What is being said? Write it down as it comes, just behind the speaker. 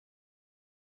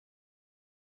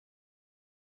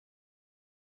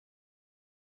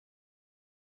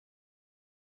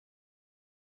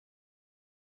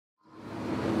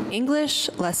English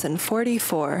Lesson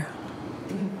 44.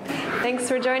 Thanks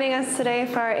for joining us today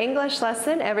for our English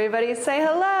lesson. Everybody say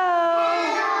hello.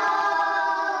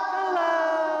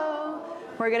 Hello.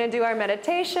 We're going to do our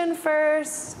meditation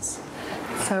first.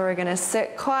 So we're going to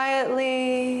sit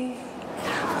quietly.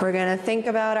 We're going to think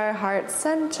about our heart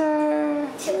center.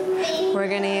 We're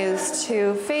going to use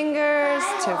 2 fingers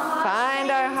to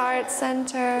find our heart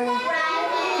center.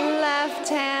 Left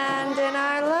hand in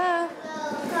our lap.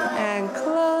 And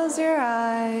close your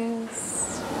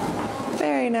eyes.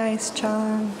 Very nice,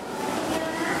 John.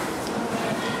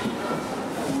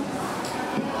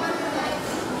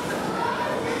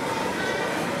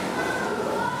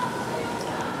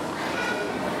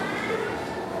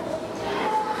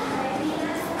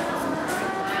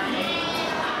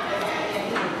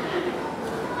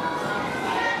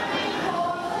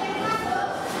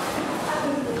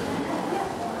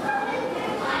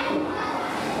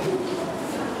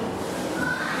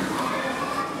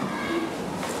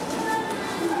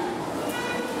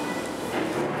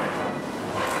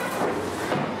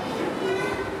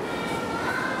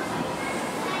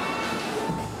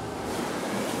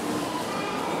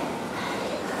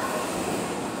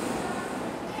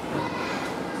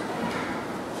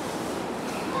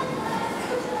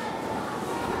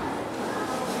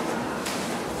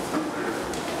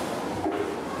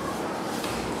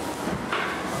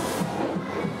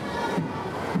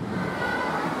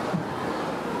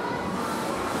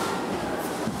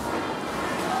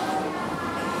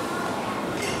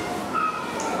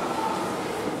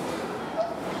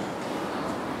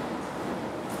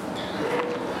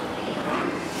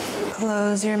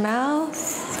 Close your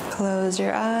mouth, close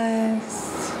your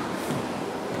eyes.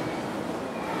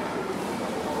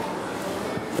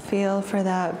 Feel for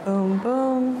that boom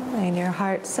boom in your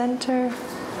heart center.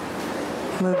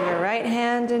 Move your right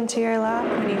hand into your lap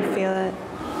when you feel it.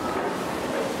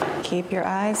 Keep your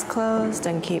eyes closed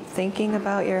and keep thinking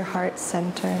about your heart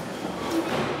center.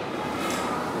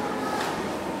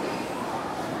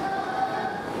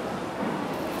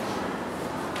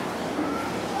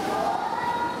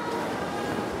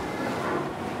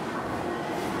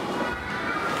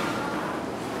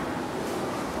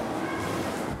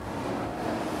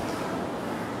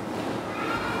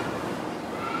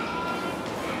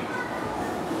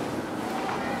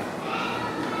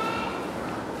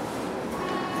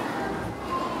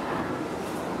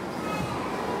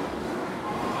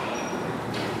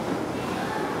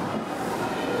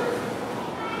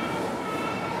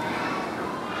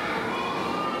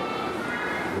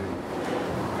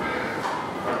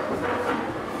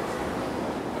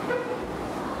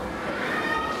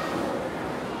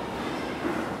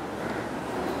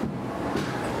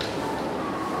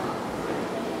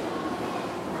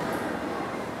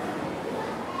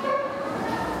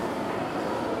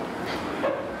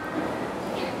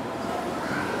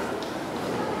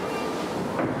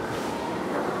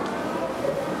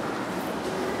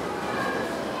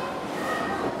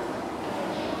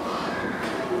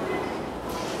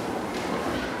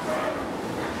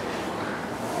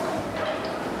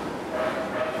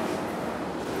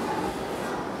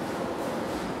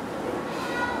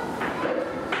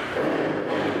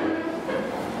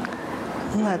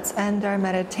 Let's end our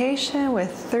meditation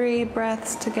with 3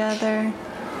 breaths together.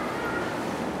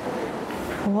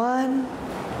 1,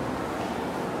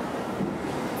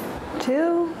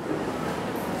 2,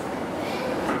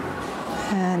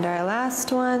 and our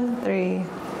last one, 3.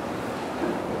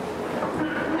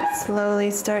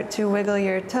 Slowly start to wiggle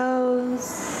your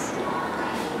toes.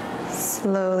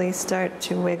 Slowly start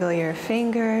to wiggle your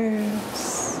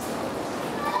fingers.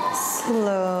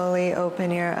 Slowly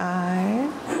open your eyes.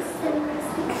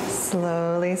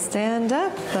 Slowly stand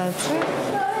up. That's right.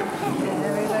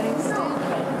 Everybody stand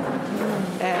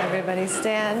up. Everybody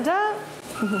stand up.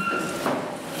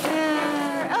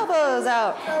 And elbows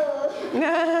out.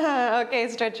 Okay,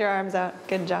 stretch your arms out.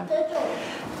 Good job.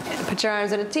 Put your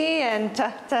arms in a T and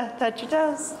touch your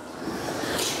toes.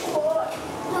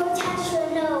 No, touch your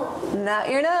nose. Not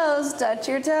your nose, touch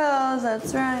your toes.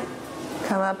 That's right.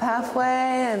 Come up halfway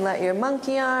and let your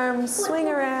monkey arms swing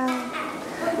around.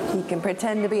 You can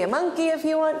pretend to be a monkey if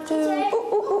you want to.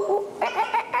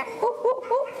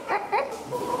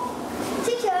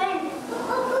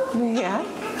 Yeah.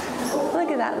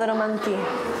 Look at that little monkey.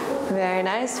 Very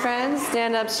nice, friends.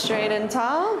 Stand up straight and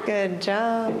tall. Good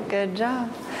job. Good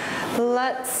job.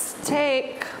 Let's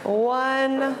take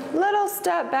 1 little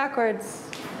step backwards.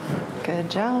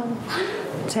 Good job.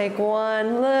 Take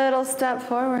 1 little step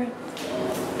forward.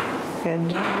 Good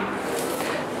job.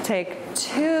 Take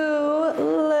 2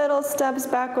 little steps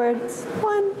backwards.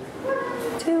 1,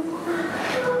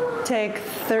 2. Take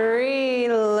 3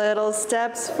 little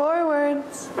steps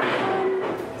forwards.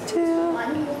 1, 2,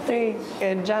 3.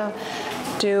 Good job.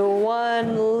 Do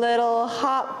 1 little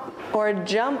hop or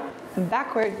jump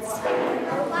backwards.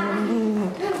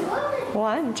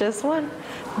 1, just 1.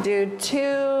 Do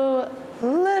 2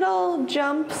 little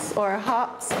jumps or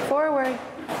hops forward.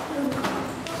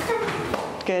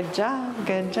 Good job,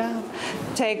 good job.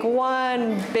 Take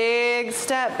 1 big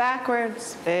step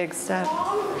backwards. Big step.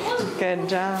 Good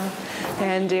job.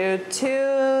 And do 2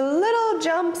 little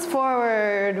jumps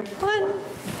forward. 1,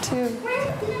 2.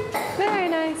 Very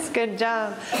nice. Good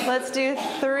job. Let's do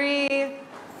 3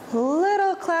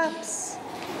 little claps.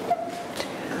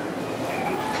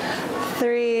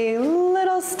 3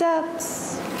 little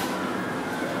steps.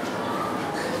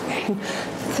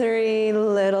 3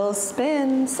 little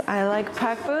spins. I like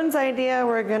Pak Boon's idea.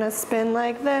 We're gonna spin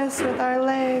like this with our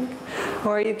leg.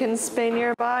 Or you can spin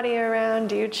your body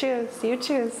around. You choose. You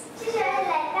choose.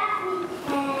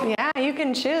 Yeah, you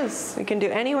can choose. You can do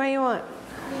any way you want.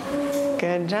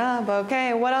 Good job.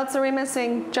 Okay, what else are we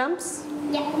missing? Jumps?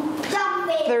 Yeah.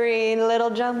 Jumping. 3 little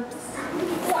jumps.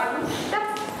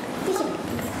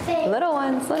 Little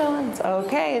ones, little ones.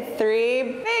 Okay,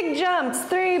 3 big jumps.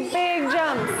 3 big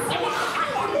jumps.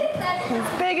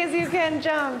 As big as you can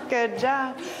jump. Good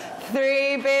job.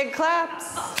 3 big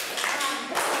claps.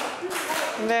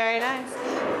 Very nice.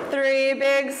 3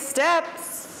 big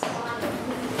steps.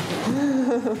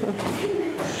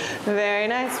 Very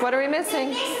nice. What are we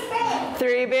missing?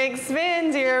 3 big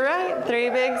spins. You're right. 3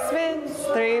 big spins.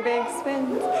 3 big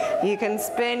spins. You can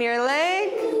spin your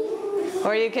leg.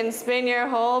 Or you can spin your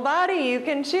whole body. You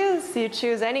can choose. You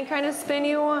choose any kind of spin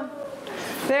you want.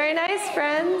 Very nice,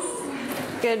 friends.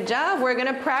 Good job. We're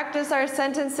going to practice our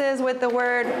sentences with the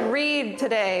word read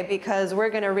today because we're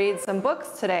going to read some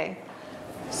books today.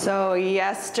 So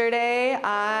yesterday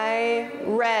I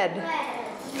read.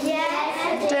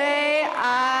 Yesterday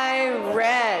I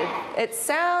read. It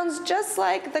sounds just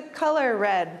like the color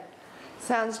red.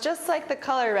 Sounds just like the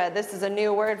color red. This is a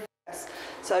new word for us.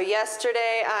 So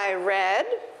yesterday I read.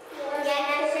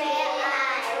 Yesterday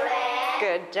I read.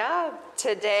 Good job.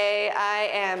 Today I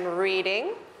am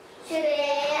reading.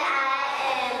 Today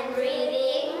I am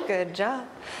reading. Good job.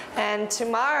 And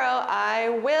tomorrow I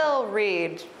will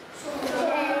read.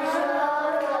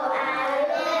 Tomorrow I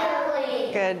will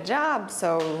read. Good job.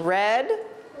 So read,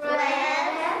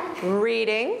 Read.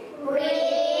 reading,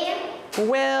 Reading.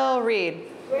 will read.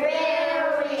 Will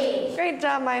read. Great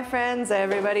job, my friends.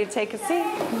 Everybody take a seat.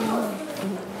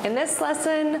 In this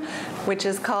lesson, which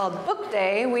is called Book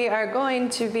Day, we are going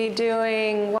to be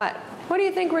doing what? What do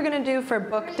you think we're going to do for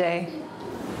Book Day?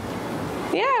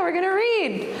 Yeah, we're going to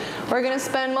read. We're going to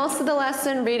spend most of the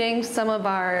lesson reading some of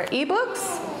our ebooks.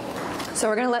 So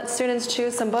we're going to let students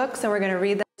choose some books and we're going to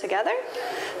read them together.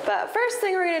 But first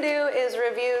thing we're going to do is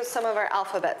review some of our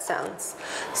alphabet sounds.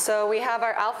 So we have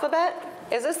our alphabet.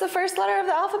 Is this the first letter of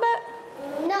the alphabet?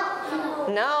 No.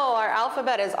 No, our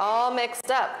alphabet is all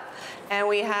mixed up. And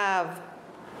we have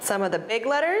some of the big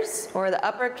letters or the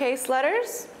uppercase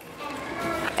letters.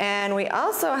 And we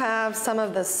also have some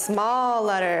of the small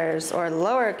letters or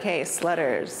lowercase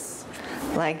letters,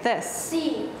 like this.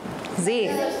 Z. Z,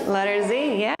 letter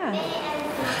Z, yeah.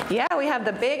 Yeah, we have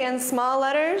the big and small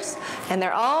letters, and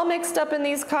they're all mixed up in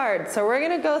these cards. So we're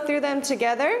going to go through them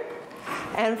together.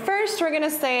 And first we're going to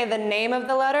say the name of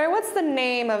the letter. What's the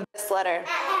name of this letter?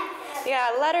 Yeah,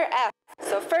 letter F.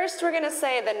 So first we're going to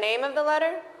say the name of the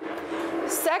letter.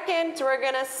 Second, we're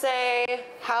going to say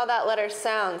how that letter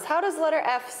sounds. How does letter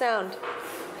F sound?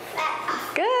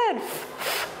 Good.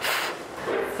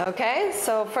 Okay,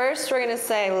 so first we're going to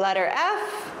say letter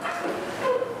F.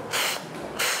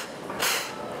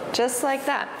 Just like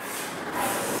that.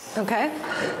 Okay,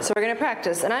 so we're going to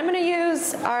practice. And I'm going to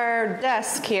use our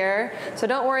desk here, so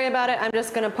don't worry about it. I'm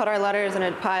just going to put our letters in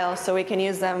a pile so we can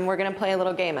use them. We're going to play a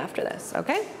little game after this,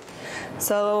 okay?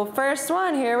 So first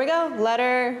one, here we go.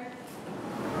 Letter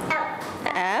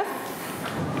F.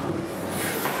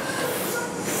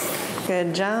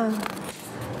 Good job.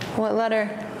 What letter?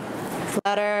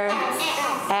 Letter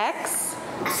X.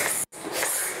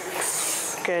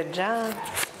 Good job.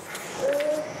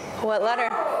 What letter?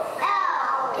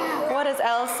 What does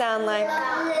L sound like?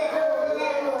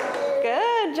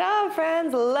 Good job,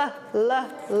 friends. L.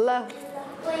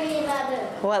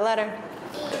 What letter?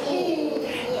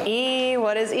 E.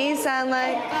 What does E sound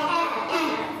like?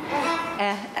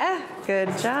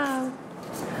 Good job.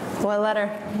 What letter?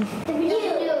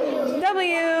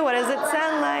 W. What does it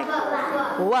sound like?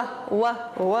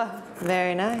 W.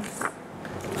 Very nice.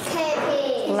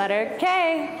 Letter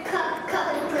K.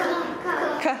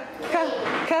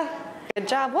 K. Good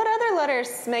job. What other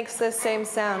letters makes the same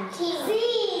sound? Z.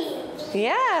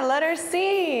 Yeah, letter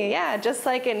C. Yeah, just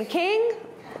like in king,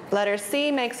 letter C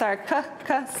makes our k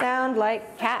sound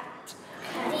like cat.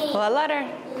 What letter?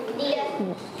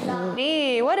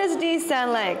 D. What does D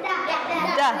sound like?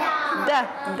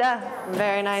 Da.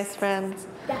 Very nice, friends.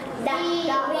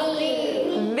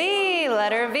 V.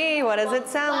 Letter V. What does it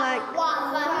sound like?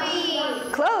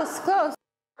 Close.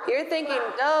 You're thinking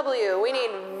W. We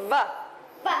need V.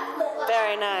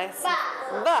 Very nice. V.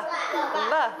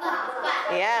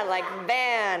 Yeah, like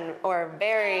van or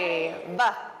berry. V.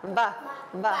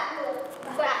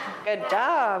 Good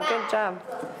job.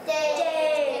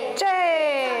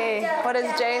 J. What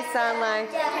does J sound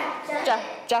like?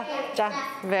 Ja.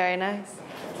 Very nice.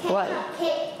 What?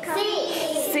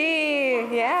 C.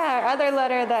 Yeah, our other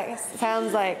letter that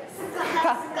sounds like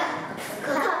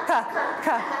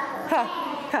K.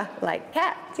 Like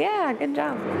cat. Yeah, good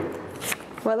job.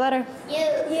 What letter? U.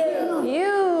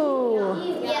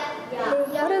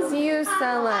 What does U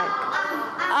sound like?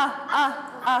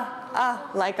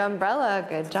 Like umbrella.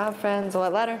 Good job, friends.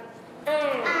 What letter?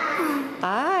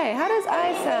 I. How does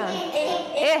I sound?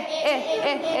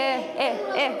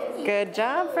 Good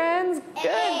job, friends.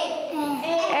 Good.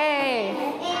 A.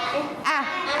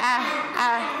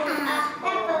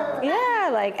 Yeah,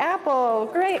 like apple.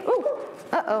 Great. Ooh.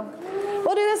 Uh-oh.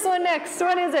 We'll do this one next.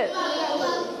 What is it?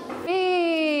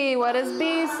 B. What does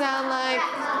B sound like?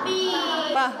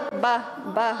 Ba.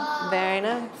 Very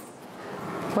nice.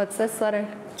 What's this letter?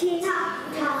 T.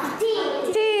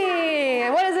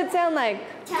 What does it sound like?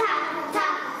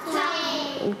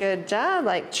 Good job.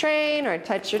 Like train or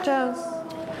touch your toes.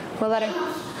 What letter?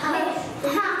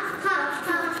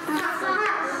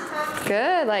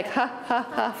 Good. Like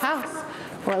house.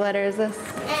 What letter is this?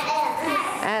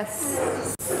 S.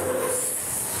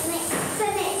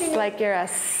 Like you're a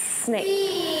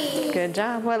snake. Good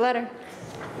job. What letter?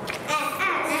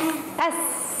 S.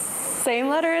 Same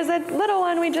letter as that little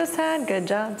one we just had. Good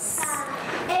job.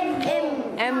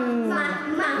 M.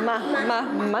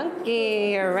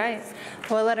 Monkey. You're right.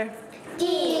 What letter?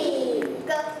 G.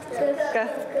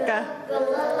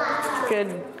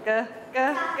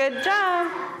 Good job.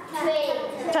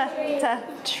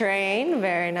 Train.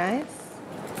 Very nice.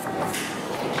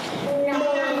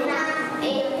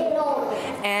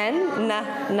 N. Na.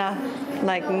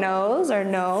 Like nose or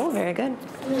no. Very good.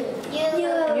 U.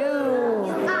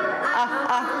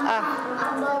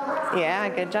 Yeah,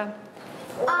 good job.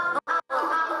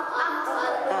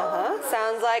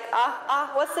 Sounds like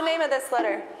What's the name of this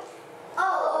letter?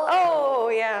 Oh,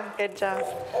 yeah, good job.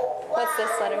 What's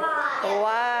this letter?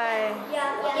 Y.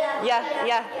 Yeah.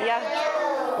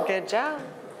 Good job.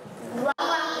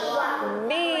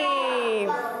 V.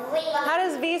 How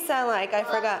does V sound like? I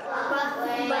forgot.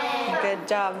 Good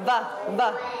job. Va.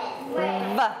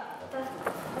 Pa.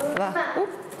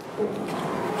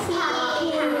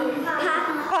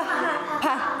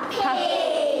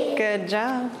 Good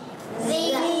job.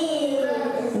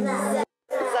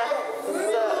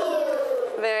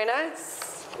 Very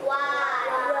nice.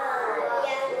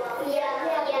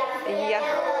 Yeah.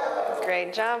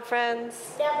 Great job,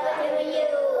 friends.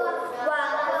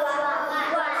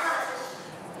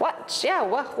 Watch. Yeah.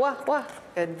 Wah.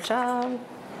 Good job.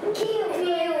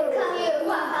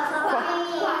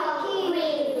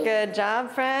 Good job,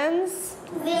 friends.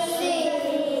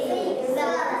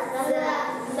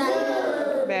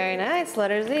 Very nice.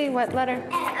 Letter Z. What letter?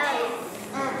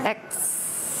 X.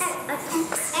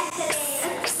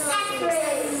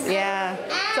 Yeah.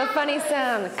 It's a funny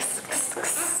sound.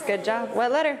 Good job.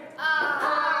 What letter?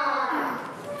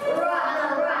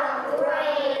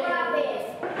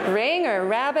 Ring or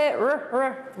rabbit?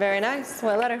 Very nice.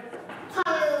 What letter?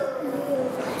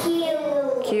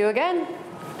 Q again.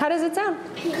 How does it sound?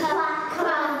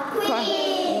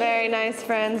 Very nice,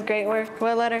 friends. Great work.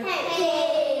 What letter?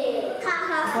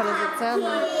 What does it sound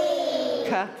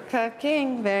like?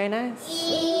 King. Very nice.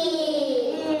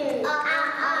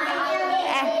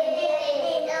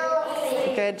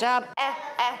 Good job.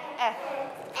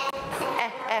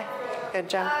 Good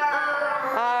job.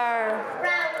 R.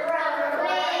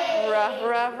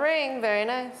 Rough ring. Very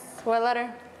nice. What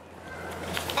letter?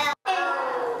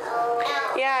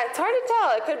 Yeah, it's hard to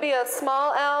tell. It could be a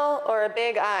small L or a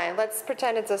big I. Let's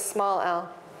pretend it's a small L.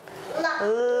 La.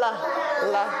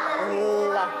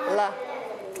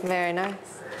 Very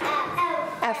nice.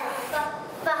 F.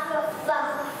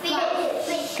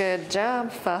 Good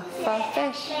job.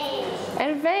 Fish.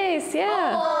 And face,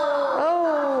 yeah.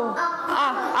 Oh.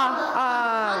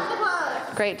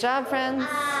 Great job, friends.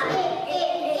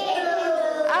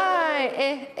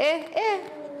 I.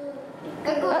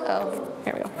 Uh-oh.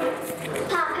 Here we go.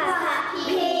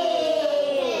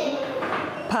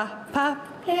 Pa, pa.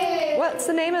 What's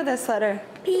the name of this letter?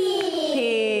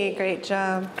 P. Great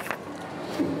job.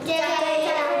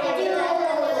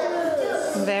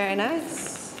 Very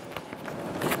nice.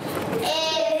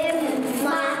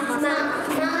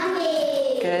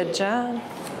 Good job.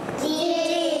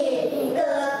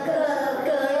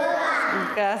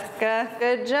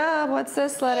 Good job. What's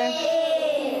this letter?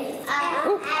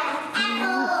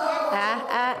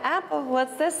 Apple.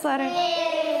 What's this letter?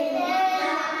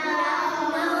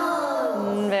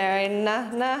 Very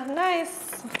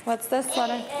nice. What's this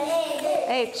letter?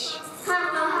 H.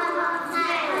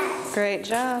 Great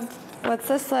job. What's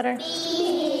this letter?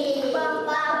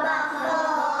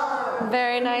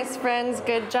 Very nice, friends.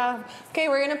 Good job. Okay,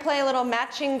 we're going to play a little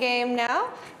matching game now.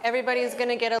 Everybody's going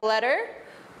to get a letter.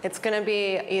 It's going to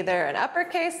be either an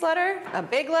uppercase letter, a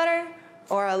big letter,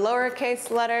 or a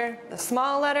lowercase letter, the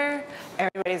small letter.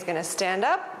 Everybody's going to stand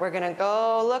up. We're going to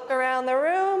go look around the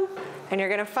room, and you're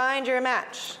going to find your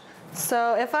match.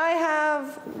 So if I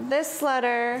have this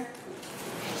letter,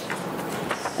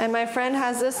 and my friend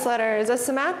has this letter, is this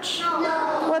a match?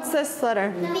 No. What's this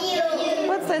letter?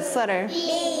 What's this letter?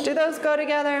 Do those go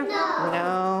together?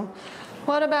 No.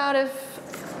 What about if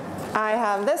I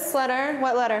have this letter?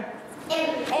 What letter?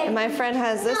 And my friend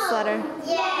has this letter.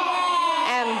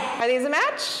 M. Are these a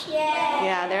match?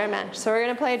 Yeah, they're a match. So we're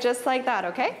going to play just like that,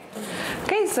 okay?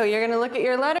 Okay, so you're going to look at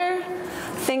your letter.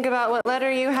 Think about what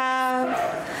letter you have.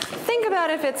 Think about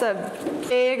if it's a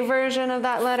big version of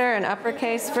that letter, an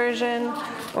uppercase version,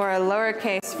 or a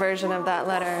lowercase version of that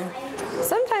letter.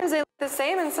 Sometimes they look the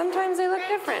same and sometimes they look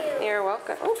different. You're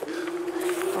welcome. Oh,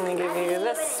 let me give you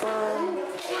this one.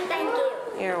 Thank you.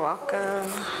 You're welcome.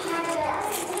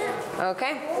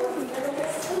 Okay.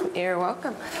 You're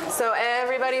welcome. So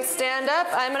everybody stand up.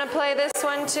 I'm going to play this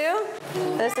one too.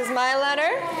 This is my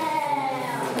letter.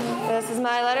 This is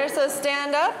my letter, so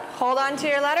stand up. Hold on to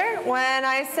your letter. When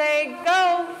I say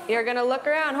go, you're going to look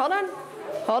around. Hold on.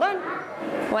 Hold on.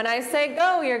 When I say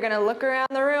go, you're going to look around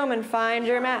the room and find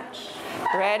your match.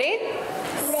 Ready?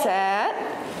 Set.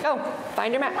 Go.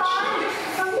 Find your match.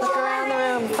 Look around the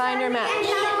room. Find your match.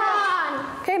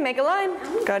 Okay, make a line.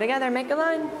 Go together. Make a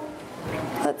line.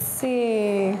 Let's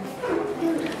see.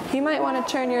 You might want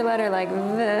to turn your letter like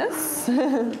this.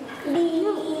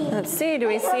 Let's see. Do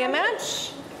we see a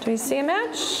match? Do we see a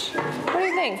match? What do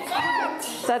you think?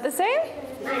 Is that the same?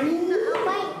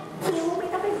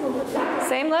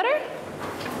 Same letter?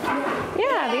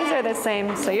 Yeah, these are the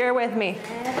same. So you're with me.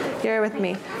 You're with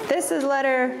me. This is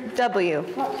letter W.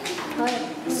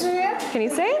 Can you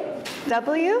say it?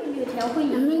 W?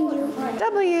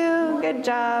 W. Good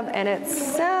job. And it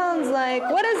sounds like,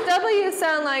 what does W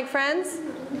sound like, friends?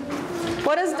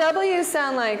 What does W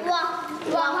sound like? Wah,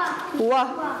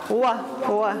 wah,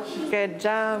 wah. Good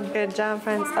job,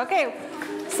 friends. Okay,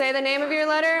 say the name of your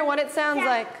letter and what it sounds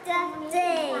like.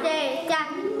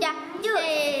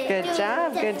 Good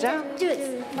job, good job.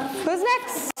 Who's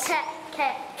next?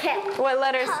 What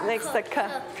letter makes the K?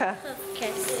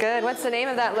 Good. What's the name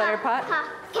of that letter, Pot?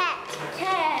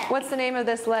 What's the name of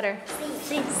this letter?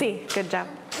 C. Good job.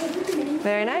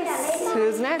 Very nice.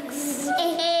 Who's next?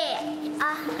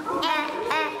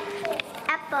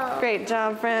 Apple. Great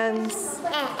job, friends.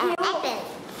 Apple.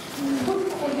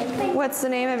 What's the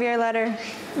name of your letter?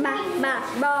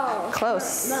 Ball.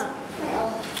 Close.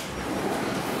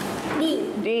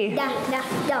 D.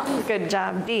 Good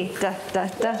job. D. Da, da,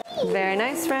 da. Very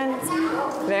nice, friends.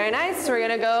 Very nice. We're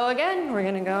going to go again. We're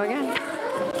going to go again.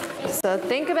 So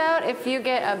think about if you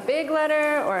get a big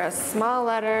letter or a small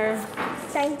letter.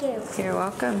 Thank you. You're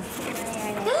welcome.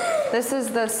 This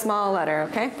is the small letter,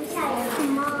 okay?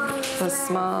 The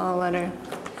small letter.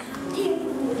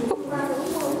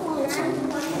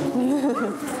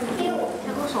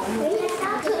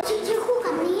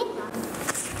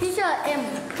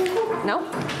 No?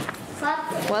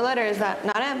 What letter is that?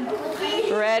 Not M.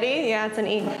 Ready? Yeah, it's an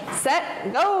E.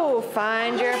 Set, go.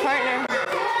 Find your partner.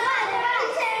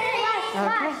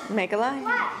 Okay, make a line.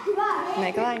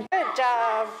 Make a line. Good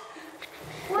job.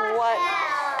 What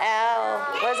L?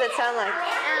 What does it sound like?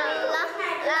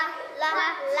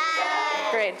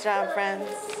 Great job, friends.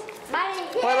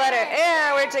 What letter?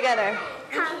 Yeah, we're together.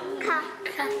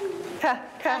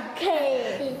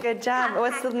 K. Good job.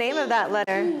 What's the name of that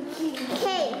letter?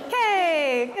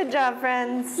 K. Good job,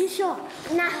 friends.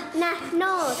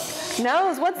 Nose.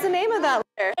 Nose. What's the name of that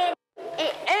letter?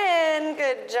 N.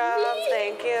 Good job.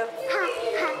 Thank you.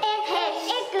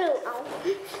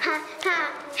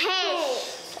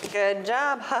 Good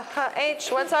job. H.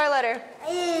 What's our letter?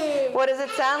 What does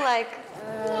it sound like?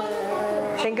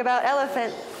 Think about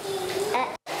elephant.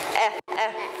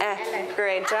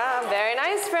 Great job. Very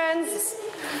nice, friends.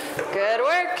 Good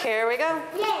work. Here we go.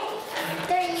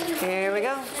 Here we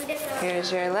go.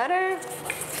 Here's your letter.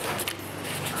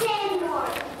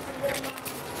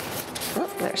 Oh,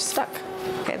 they're stuck.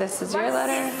 Okay, this is your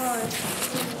letter.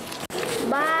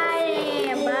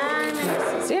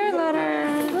 This is your letter.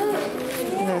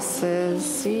 This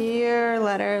is your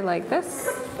letter, like this.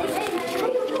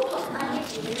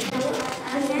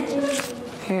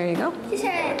 Here you go.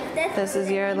 This is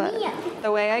your letter.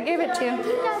 The way I gave it to you.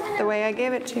 The way I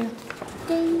gave it to you.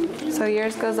 So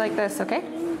yours goes like this, okay?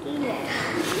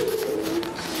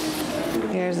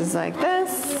 Yours is like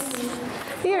this.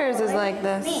 Yours is like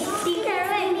this.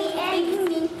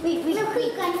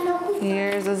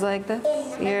 Yours is like this.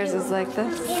 Yours is like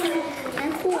this.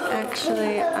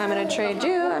 Actually, I'm going to trade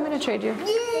you. I'm going to trade you.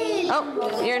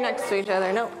 Oh, you're next to each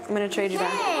other. No, I'm going to trade you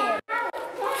back.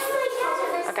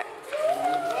 Okay.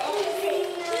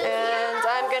 And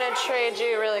I'm going to trade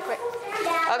you really quick.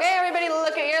 Okay, everybody,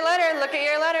 look at your letter. Look at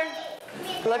your letter.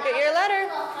 Look at your letter.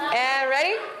 And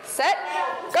ready, set,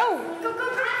 go.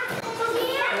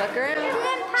 Look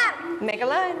around. Make a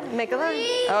line. Make a line.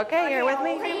 Okay, you're with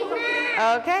me?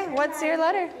 Okay, what's your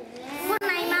letter?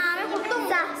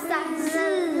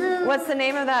 What's the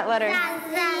name of that letter?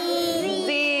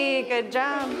 Z. Good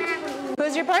job.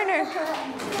 Who's your partner?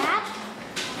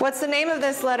 What's the name of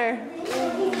this letter?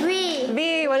 V.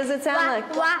 V. What does it sound like?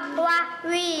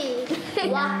 V.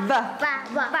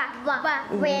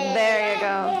 There you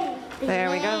go. There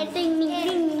we go.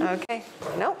 Okay.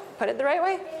 Nope. Put it the right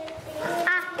way.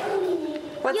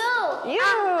 What's you?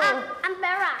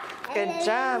 Umbrella. Good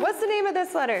job. What's the name of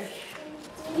this letter?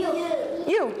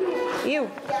 You. You.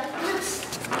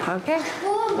 Okay.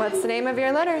 What's the name of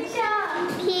your letter?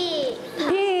 P.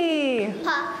 P.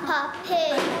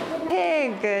 Pig.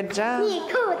 Pig. Good job.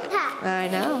 I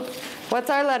know. What's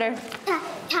our letter?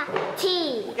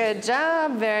 T. Good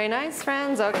job. Very nice,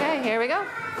 friends. Okay, here we go.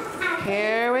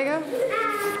 Here we go.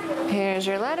 Here's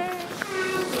your letter.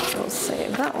 We'll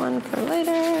save that one for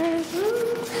later.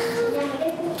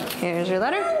 Here's your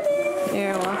letter.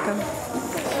 You're welcome.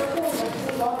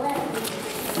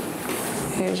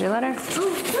 Here's your letter.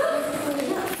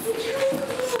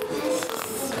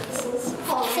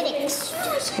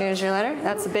 Here's your letter.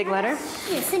 That's a big letter.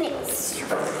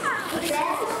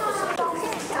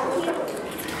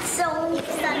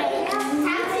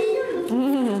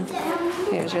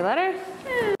 Here's your letter.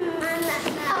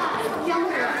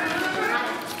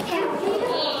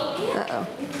 Uh-oh.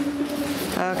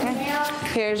 Okay.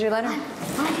 Here's your letter.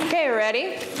 Okay,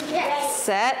 ready?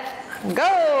 Set.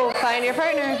 Go. Find your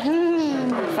partner.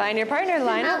 Find your partner.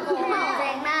 Line up.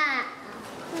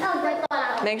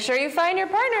 Make sure you find your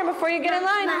partner before you get in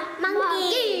line.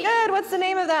 Monkey. Good. What's the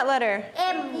name of that letter?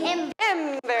 M.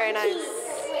 M. Very nice.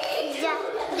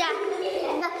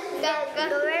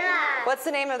 Gorilla. What's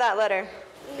the name of that letter?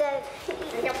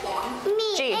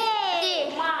 G.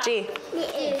 G.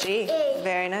 G.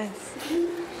 Very nice.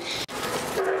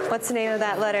 What's the name of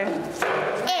that letter?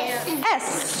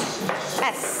 S.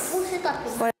 S.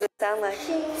 What does it sound like?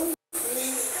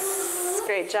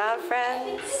 Great job,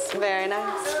 friends. Very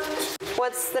nice.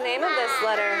 What's the name of this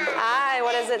letter? I.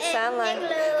 What does it sound like?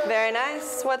 Very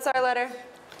nice. What's our letter?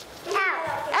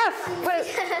 F. What is...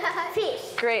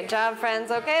 Fish. Great job,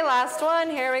 friends. Okay, last one.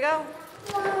 Here we go.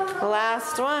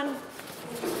 Last one.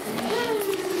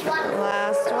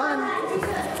 Last one.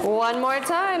 One more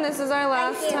time. This is our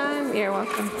last time. You're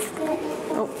welcome.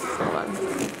 Oh, hold on.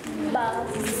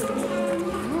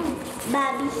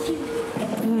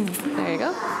 There you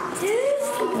go.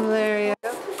 There you go.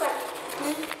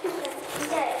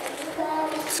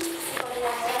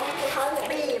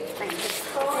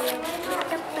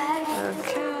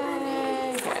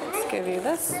 Okay. Let's give you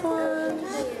this one.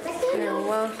 You're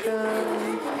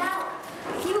welcome.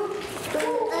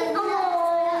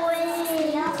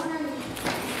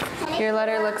 Your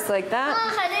letter looks like that.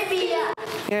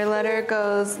 Your letter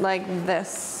goes like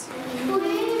this.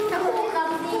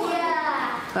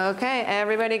 Okay,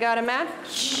 everybody got a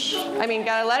match? I mean,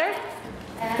 got a letter?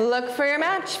 Look for your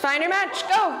match. Find your match.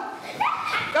 Go.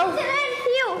 Go.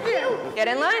 Get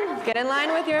in line. Get in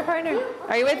line with your partner.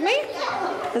 Are you with me?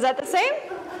 Is that the same?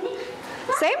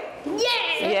 Same?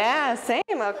 Yes. Yeah, same.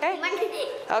 Okay.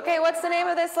 Okay, what's the name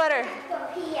of this letter?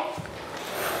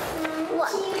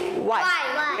 Y.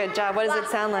 Good job. What does it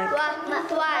sound like?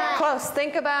 Y. Close.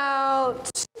 Think about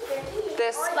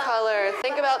this color.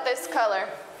 Think about this color.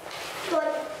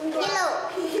 Yellow.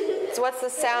 So what's the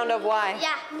sound of Y?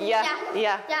 Yeah.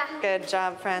 Yeah. Good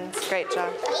job, friends. Great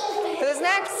job. Who's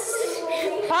next?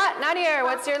 Pot, Nadia,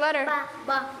 what's your letter?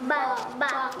 Bird.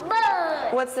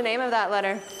 What's the name of that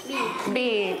letter?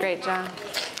 B. Great job.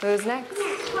 Who's next?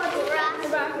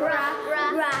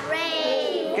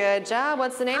 Rain. Good job.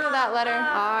 What's the name of that letter?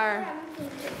 R.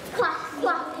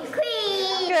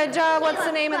 Queen. Good job. What's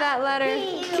the name of that letter?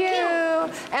 Q.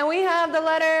 And we have the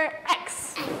letter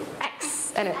X.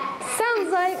 X. And it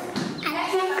sounds like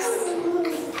X.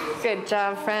 Good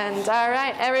job, friends. All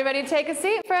right, everybody take a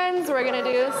seat, friends. We're going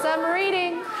to do some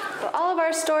reading. So all of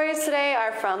our stories today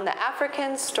are from the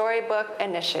African Storybook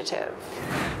Initiative.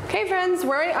 Okay, friends, we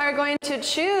are going to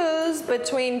choose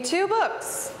between two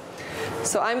books.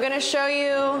 So I'm going to show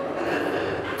you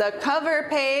the cover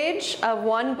page of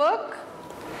one book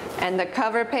and the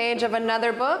cover page of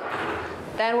another book.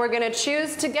 Then we're going to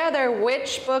choose together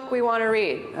which book we want to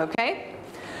read, okay?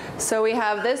 So we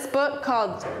have this book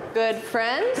called Good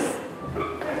Friends.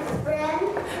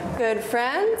 Good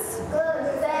Friends.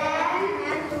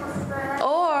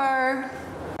 Or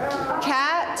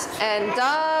Cat and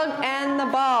Dog and the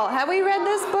Ball. Have we read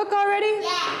this book already?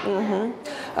 Yeah.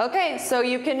 Okay, so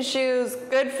you can choose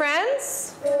Good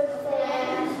Friends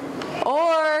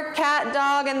or Cat,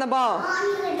 Dog, and the Ball.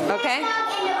 Okay?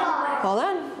 Hold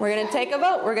on. We're going to take a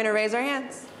vote. We're going to raise our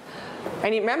hands.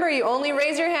 And remember, you only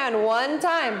raise your hand one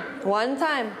time. One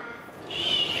time.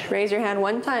 Raise your hand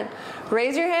one time.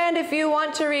 Raise your hand if you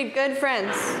want to read Good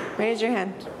Friends. Raise your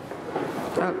hand.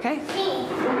 Okay.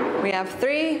 We have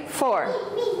 3,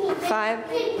 4, 5,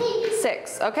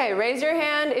 6. Okay, raise your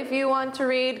hand if you want to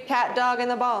read Cat, Dog,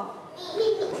 and the Ball.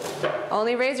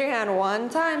 Only raise your hand one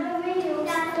time.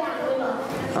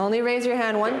 Only raise your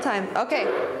hand one time. Okay.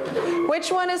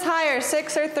 Which one is higher,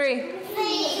 6 or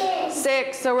 3?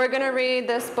 6. So we're going to read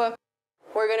this book.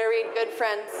 We're going to read Good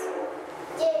Friends.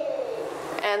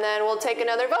 And then we'll take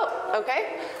another vote,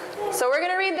 okay? So we're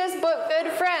going to read this book,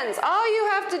 Good Friends. All you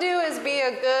have to do is be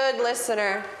a good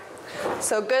listener.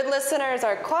 So good listeners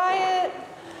are quiet.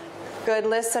 Good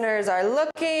listeners are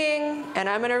looking. And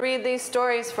I'm going to read these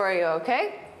stories for you,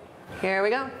 okay? Here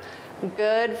we go.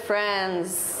 Good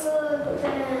Friends.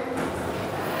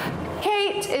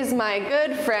 Kate is my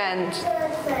good friend.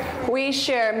 We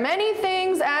share many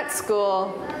things at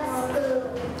school.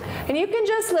 And you can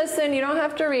just listen, you don't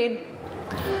have to read.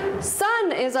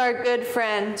 Sun is our good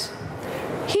friend.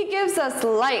 He gives us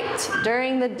light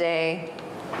during the day.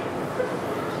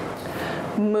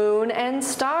 Moon and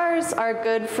stars are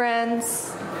good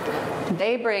friends.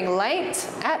 They bring light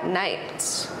at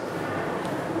night.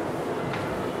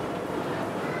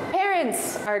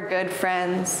 Parents are good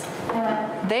friends.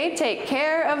 They take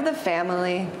care of the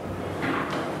family.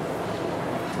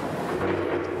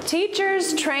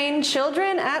 Teachers train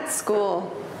children at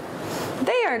school.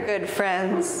 They are good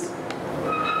friends.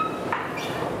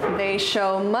 They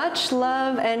show much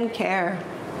love and care.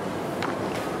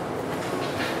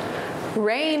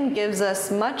 Rain gives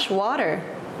us much water.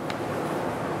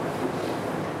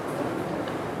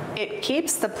 It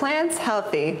keeps the plants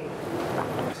healthy.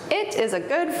 It is a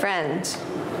good friend.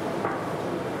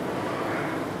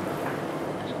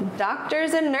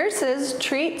 Doctors and nurses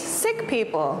treat sick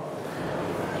people.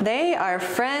 They are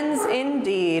friends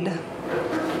indeed.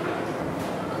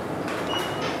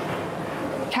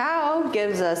 Cow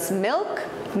gives us milk,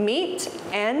 meat,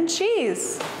 and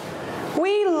cheese.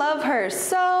 We love her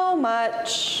so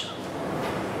much.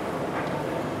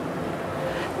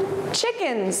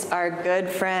 Chickens are good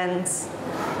friends.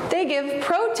 They give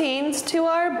proteins to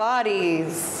our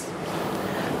bodies.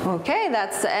 Okay,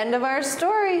 that's the end of our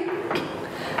story.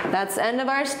 That's the end of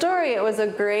our story. It was a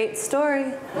great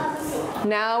story.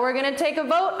 Now we're going to take a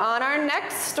vote on our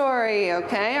next story,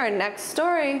 okay? Our next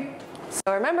story.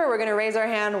 So remember, we're going to raise our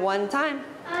hand one time.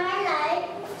 I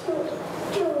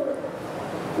like to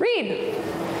Read.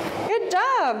 Good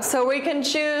job. So we can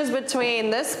choose between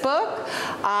this book,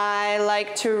 I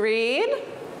like to read,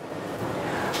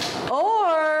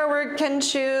 or we can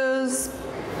choose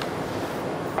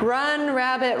Run,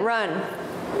 Rabbit, Run.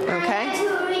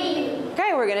 Okay?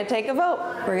 Okay, we're going to take a vote.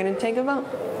 We're going to take a vote.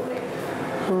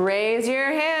 Raise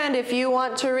your hand if you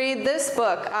want to read this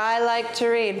book, I like to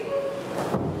read.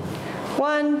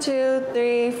 1, 2,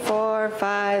 3, 4,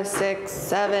 5, 6,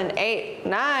 7, 8,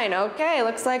 9. Okay,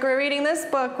 looks like we're reading this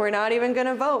book. We're not even going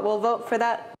to vote. We'll vote for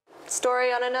that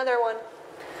story on another one.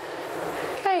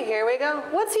 Okay, here we go.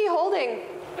 What's he holding?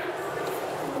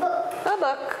 A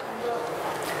book.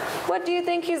 What do you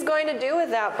think he's going to do with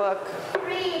that book?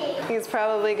 read. He's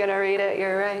probably going to read it.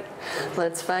 You're right.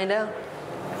 Let's find out.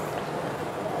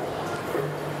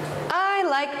 I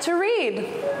like to read.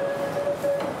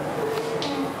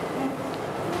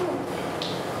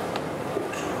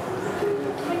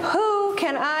 Who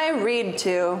can I read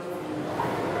to?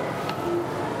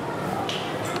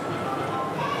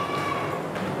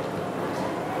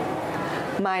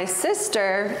 My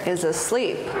sister is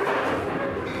asleep.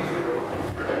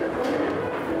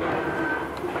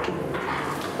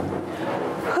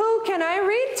 Who can I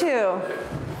read to?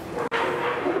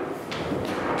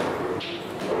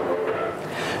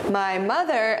 My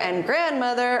mother and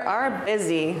grandmother are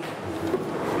busy.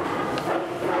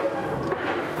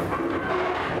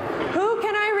 Who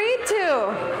can I read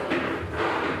to?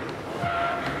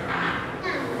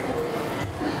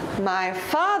 My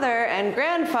father and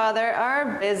grandfather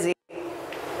are busy. Who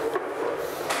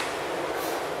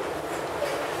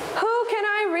can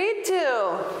I read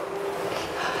to?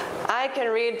 I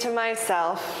can read to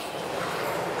myself.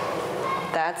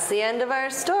 That's the end of our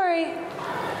story.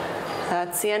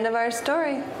 That's the end of our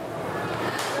story.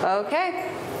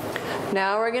 Okay.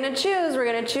 Now we're going to choose. We're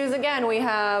going to choose again. We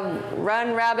have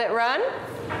Run, Rabbit, Run.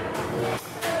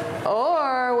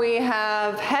 Or we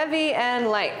have Heavy and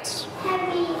Light.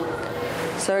 Heavy.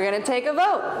 So we're going to take a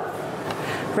vote.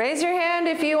 Raise your hand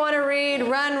if you want to read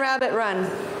Run, Rabbit, Run.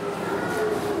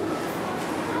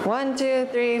 1, 2,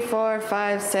 3, 4,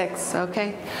 5, 6.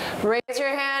 Okay. Raise your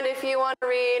hand if you want to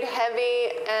read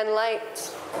Heavy and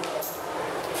Light.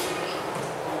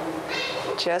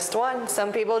 Just one.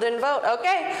 Some people didn't vote.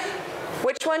 Okay.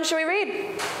 Which one should we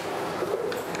read?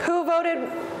 Who voted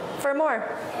for more?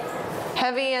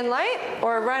 Heavy and Light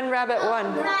or Run, Rabbit,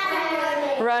 Run?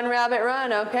 Run, Rabbit,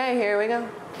 Run. Okay, here we go.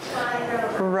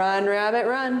 Run, Rabbit,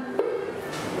 Run.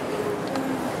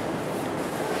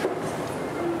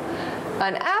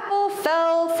 An apple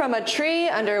fell from a tree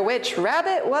under which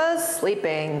Rabbit was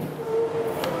sleeping.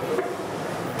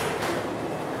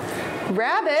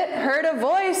 Rabbit heard a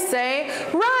voice say,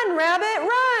 "Run, Rabbit,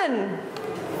 run!"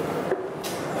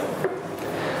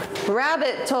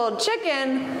 Rabbit told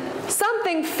Chicken,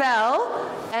 "Something fell,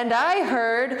 and I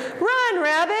heard, 'Run,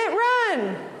 Rabbit,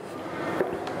 run!'"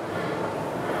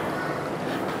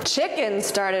 Chicken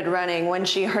started running when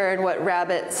she heard what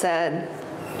Rabbit said.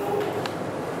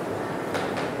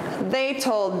 They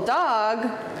told Dog,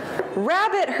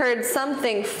 "Rabbit heard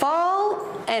something fall,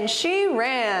 and she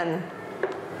ran."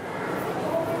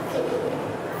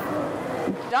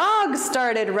 Dog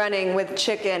started running with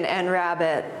Chicken and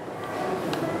Rabbit.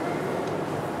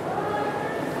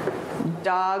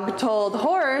 Dog told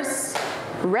Horse,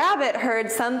 "Rabbit heard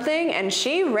something and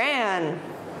she ran."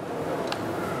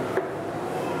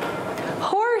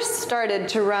 Horse started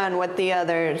to run with the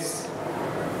others.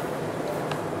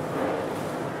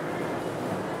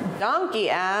 Donkey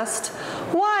asked,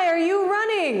 "Why are you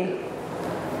running?"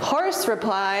 Horse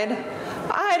replied,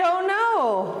 "I don't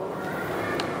know."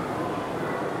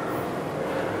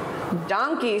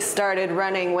 Donkey started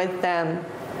running with them.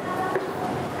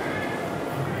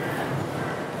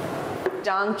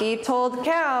 Donkey told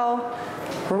Cow,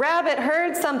 "Rabbit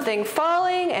heard something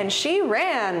falling and she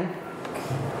ran."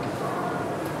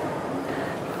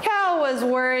 Cow was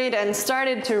worried and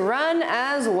started to run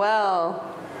as well.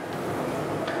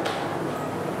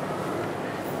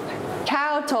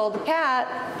 Cow told Cat,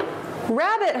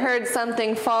 "Rabbit heard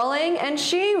something falling and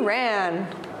she ran."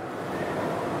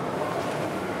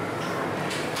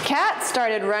 Cat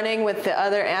started running with the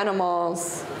other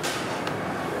animals.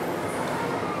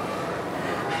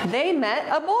 They met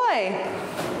a boy.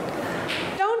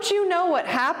 "Don't you know what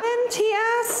happened?" he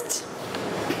asked.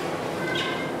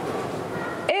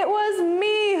 "It was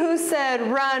me who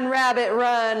said, 'Run, Rabbit,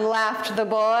 run,'" laughed the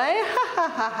boy.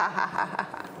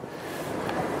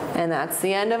 And that's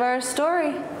the end of our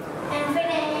story. And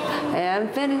finish.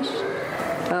 And finished.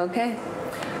 Okay.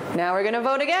 Now we're going to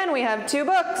vote again. We have 2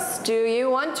 books. Do you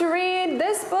want to read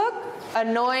this book,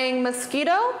 Annoying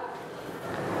Mosquito?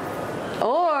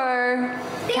 Or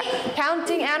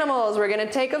Counting Animals? We're going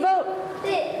to take a vote.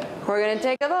 We're going to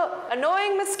take a vote.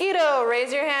 Annoying Mosquito.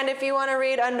 Raise your hand if you want to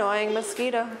read Annoying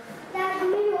Mosquito.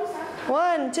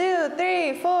 1, 2,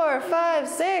 3, 4, 5,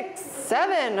 6,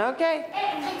 7. Okay.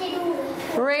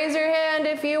 Raise your hand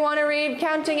if you want to read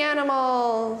Counting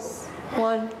Animals.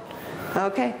 1.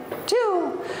 Okay.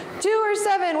 2. 2 or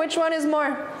 7? Which one is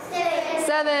more?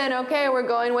 7. Okay, we're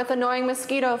going with Annoying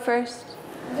Mosquito first.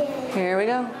 Here we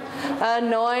go.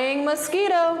 Annoying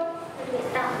Mosquito.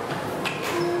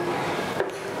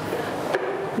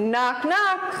 Knock,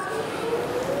 knock.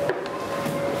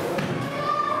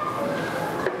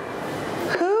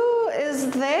 "Who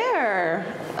is there?"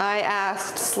 I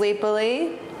asked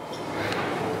sleepily.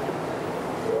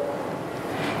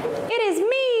 "It is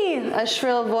me," a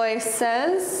shrill voice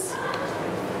says.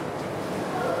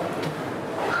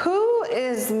 "Who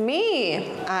is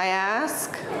me?" I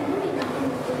ask.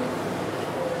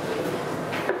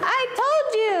 "I told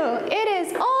you, it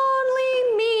is only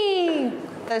me,"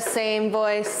 the same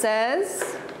voice says.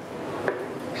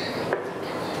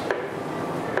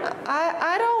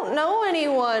 don't know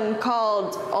anyone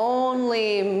called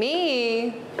Only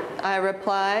Me, I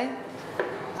reply.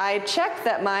 I check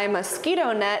that my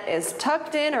mosquito net is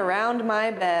tucked in around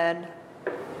my bed.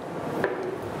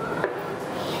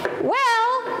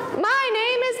 Well, my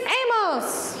name is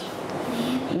Amos.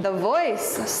 The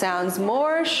voice sounds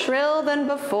more shrill than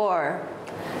before.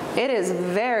 It is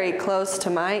very close to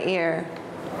my ear.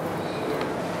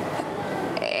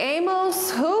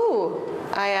 Amos who?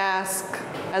 I ask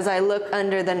as I look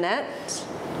under the net.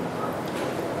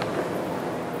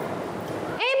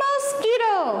 A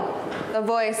mosquito, the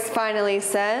voice finally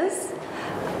says.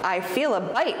 I feel a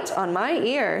bite on my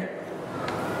ear.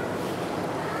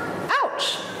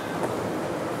 Ouch!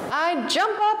 I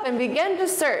jump up and begin to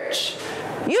search.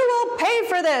 You will pay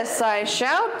for this, I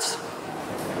shout.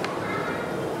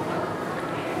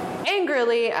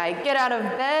 Angrily, I get out of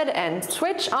bed and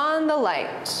switch on the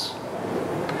light.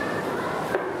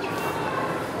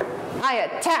 I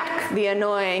attack the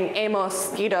annoying A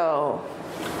mosquito.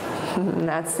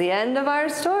 That's the end of our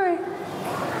story.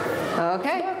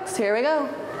 Okay, so here we go.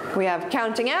 We have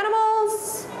counting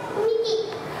animals,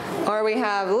 or we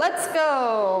have let's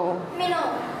go.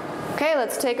 Okay,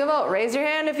 let's take a vote. Raise your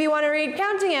hand if you want to read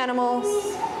counting animals.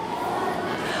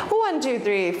 1, 2,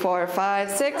 3, 4,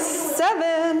 5, 6,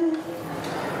 7.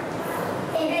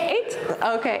 8.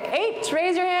 Okay, 8.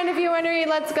 Raise your hand if you want to read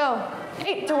let's go.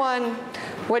 8 to 1.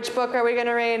 Which book are we going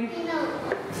to read?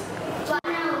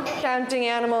 Counting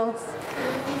Animals.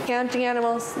 Counting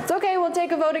Animals. It's okay, we'll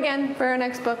take a vote again for our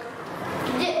next book.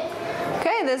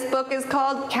 Okay, this book is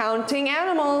called Counting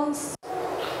Animals.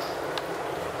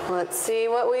 Let's see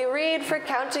what we read for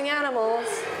Counting Animals.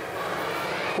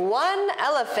 One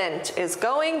elephant is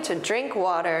going to drink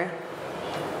water.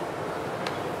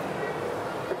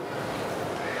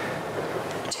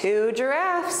 2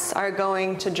 giraffes are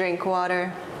going to drink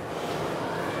water.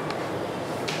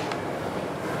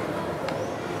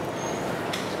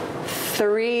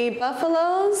 3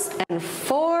 buffaloes and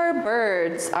 4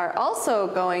 birds are also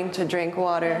going to drink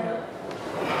water.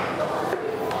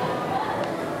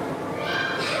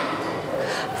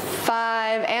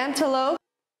 5 antelope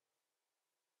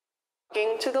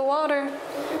walking to the water.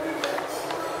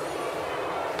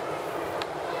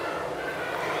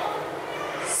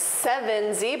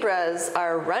 7 zebras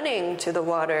are running to the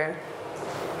water.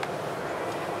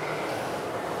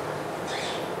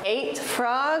 8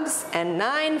 frogs and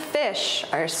 9 fish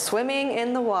are swimming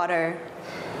in the water.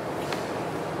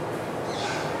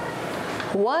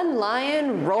 1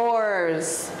 lion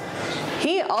roars.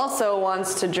 He also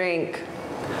wants to drink.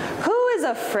 Who is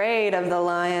afraid of the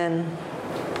lion?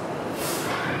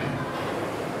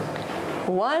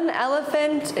 1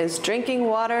 elephant is drinking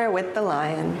water with the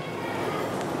lion.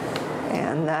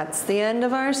 And that's the end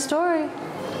of our story.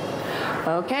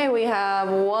 Okay, we have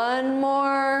one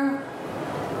more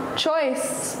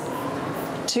choice.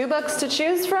 2 books to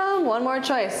choose from, one more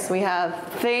choice. We have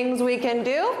Things We Can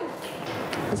Do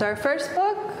is our first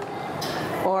book,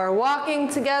 or Walking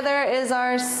Together is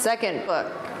our second book.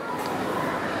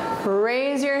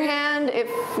 Raise your hand if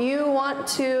you want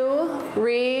to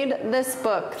read this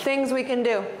book, Things We Can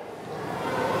Do.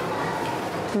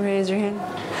 Raise your hand.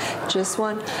 Just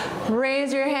 1.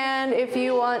 Raise your hand if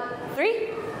you want 3.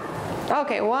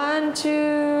 Okay, 1,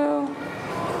 2.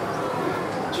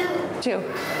 2.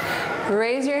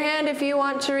 Raise your hand if you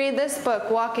want to read this book,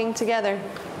 Walking Together.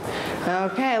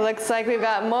 Okay, looks like we've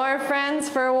got more friends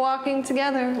for Walking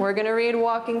Together. We're going to read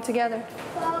Walking Together.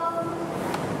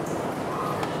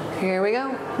 Here we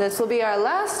go. This will be our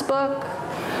last book,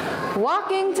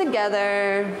 Walking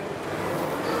Together.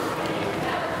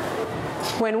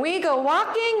 When we go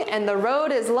walking and the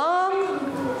road is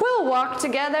long, we'll walk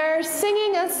together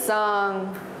singing a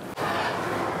song.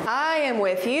 I am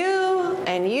with you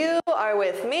and you are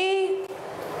with me.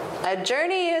 A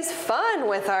journey is fun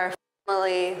with our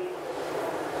family.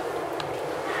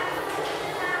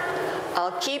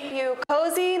 I'll keep you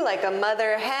cozy like a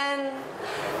mother hen.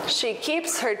 She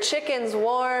keeps her chickens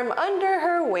warm under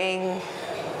her wing.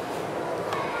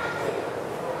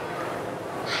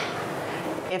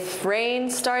 If rain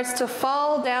starts to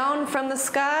fall down from the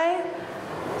sky,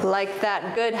 like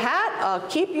that good hat, I'll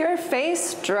keep your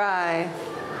face dry.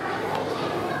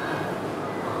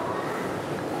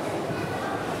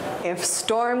 If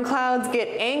storm clouds get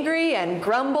angry and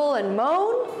grumble and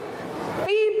moan,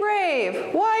 be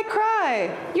brave, why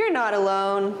cry? You're not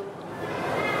alone.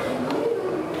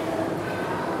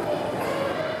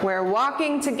 We're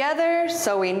walking together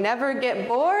so we never get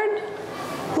bored.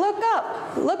 Look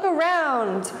up, look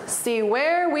around, see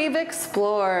where we've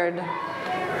explored.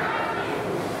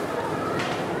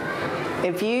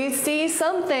 If you see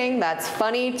something that's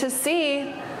funny to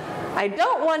see, I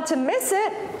don't want to miss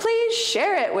it. Please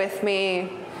share it with me.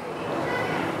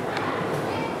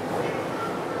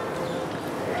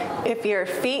 If your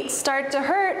feet start to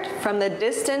hurt from the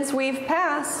distance we've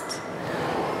passed,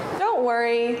 don't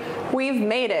worry, we've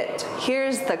made it.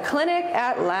 Here's the clinic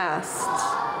at last.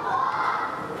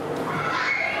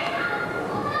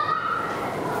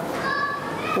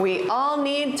 We all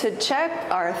need to check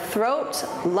our throat,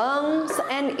 lungs,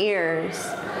 and ears.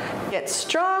 Get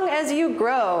strong as you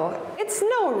grow. It's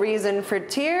no reason for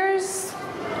tears.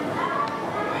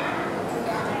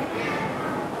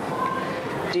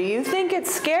 Do you think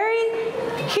it's scary?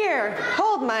 Here,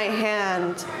 hold my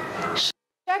hand.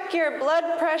 Check your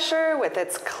blood pressure with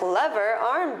its clever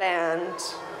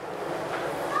armband.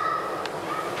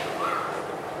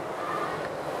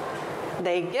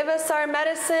 They give us our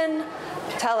medicine,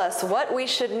 tell us what we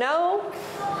should know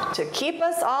to keep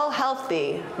us all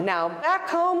healthy. Now back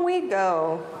home we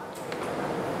go.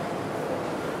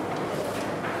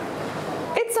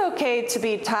 It's okay to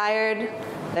be tired.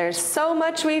 There's so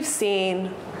much we've seen.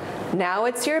 Now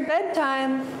it's your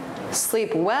bedtime.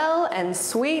 Sleep well and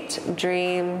sweet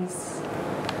dreams.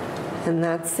 And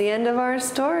that's the end of our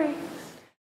story.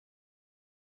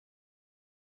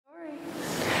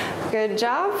 Good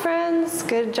job, friends.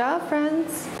 Good job,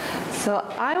 friends. So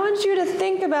I want you to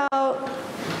think about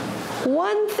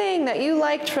one thing that you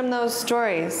liked from those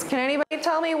stories. Can anybody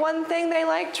tell me one thing they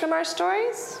liked from our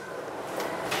stories?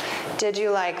 Did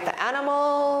you like the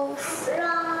animals?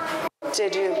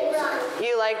 Did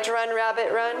you liked Run,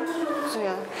 Rabbit, Run?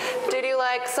 Yeah. Did you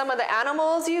like some of the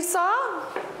animals you saw?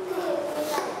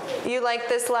 You liked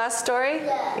this last story?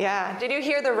 Yeah. Did you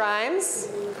hear the rhymes?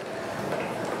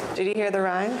 Did you hear the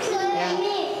rhymes?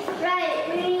 Yeah. Right,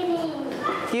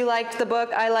 reading. You liked the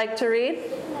book I Like to Read?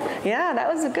 Yeah, that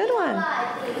was a good one.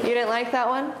 You didn't like that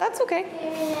one? That's okay.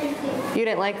 You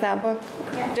didn't like that book?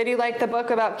 Yeah. Did you like the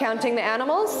book about counting the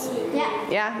animals? Yeah.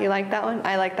 Yeah, you like that one?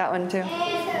 I like that one too.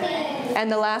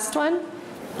 And the last one?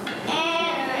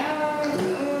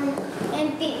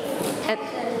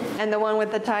 And the one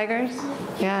with the tigers?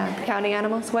 Yeah, counting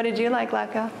animals. What did you like,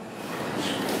 Laka?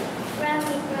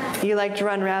 You liked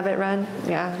Run, Rabbit, Run?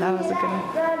 Yeah, that was a good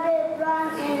one. Rabbit,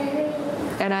 run, and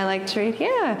read. And I like to read.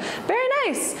 Yeah, very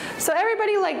nice. So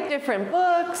everybody liked different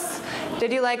books.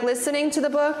 Did you like listening to the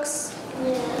books?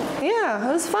 Yeah,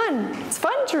 it was fun. It's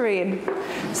fun to read.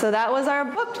 So that was our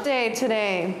book day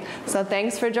today. So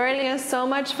thanks for joining us so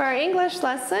much for our English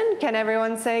lesson. Can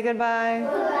everyone say goodbye?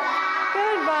 Goodbye.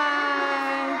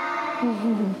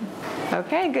 Goodbye.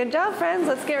 Okay, good job, friends.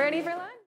 Let's get ready for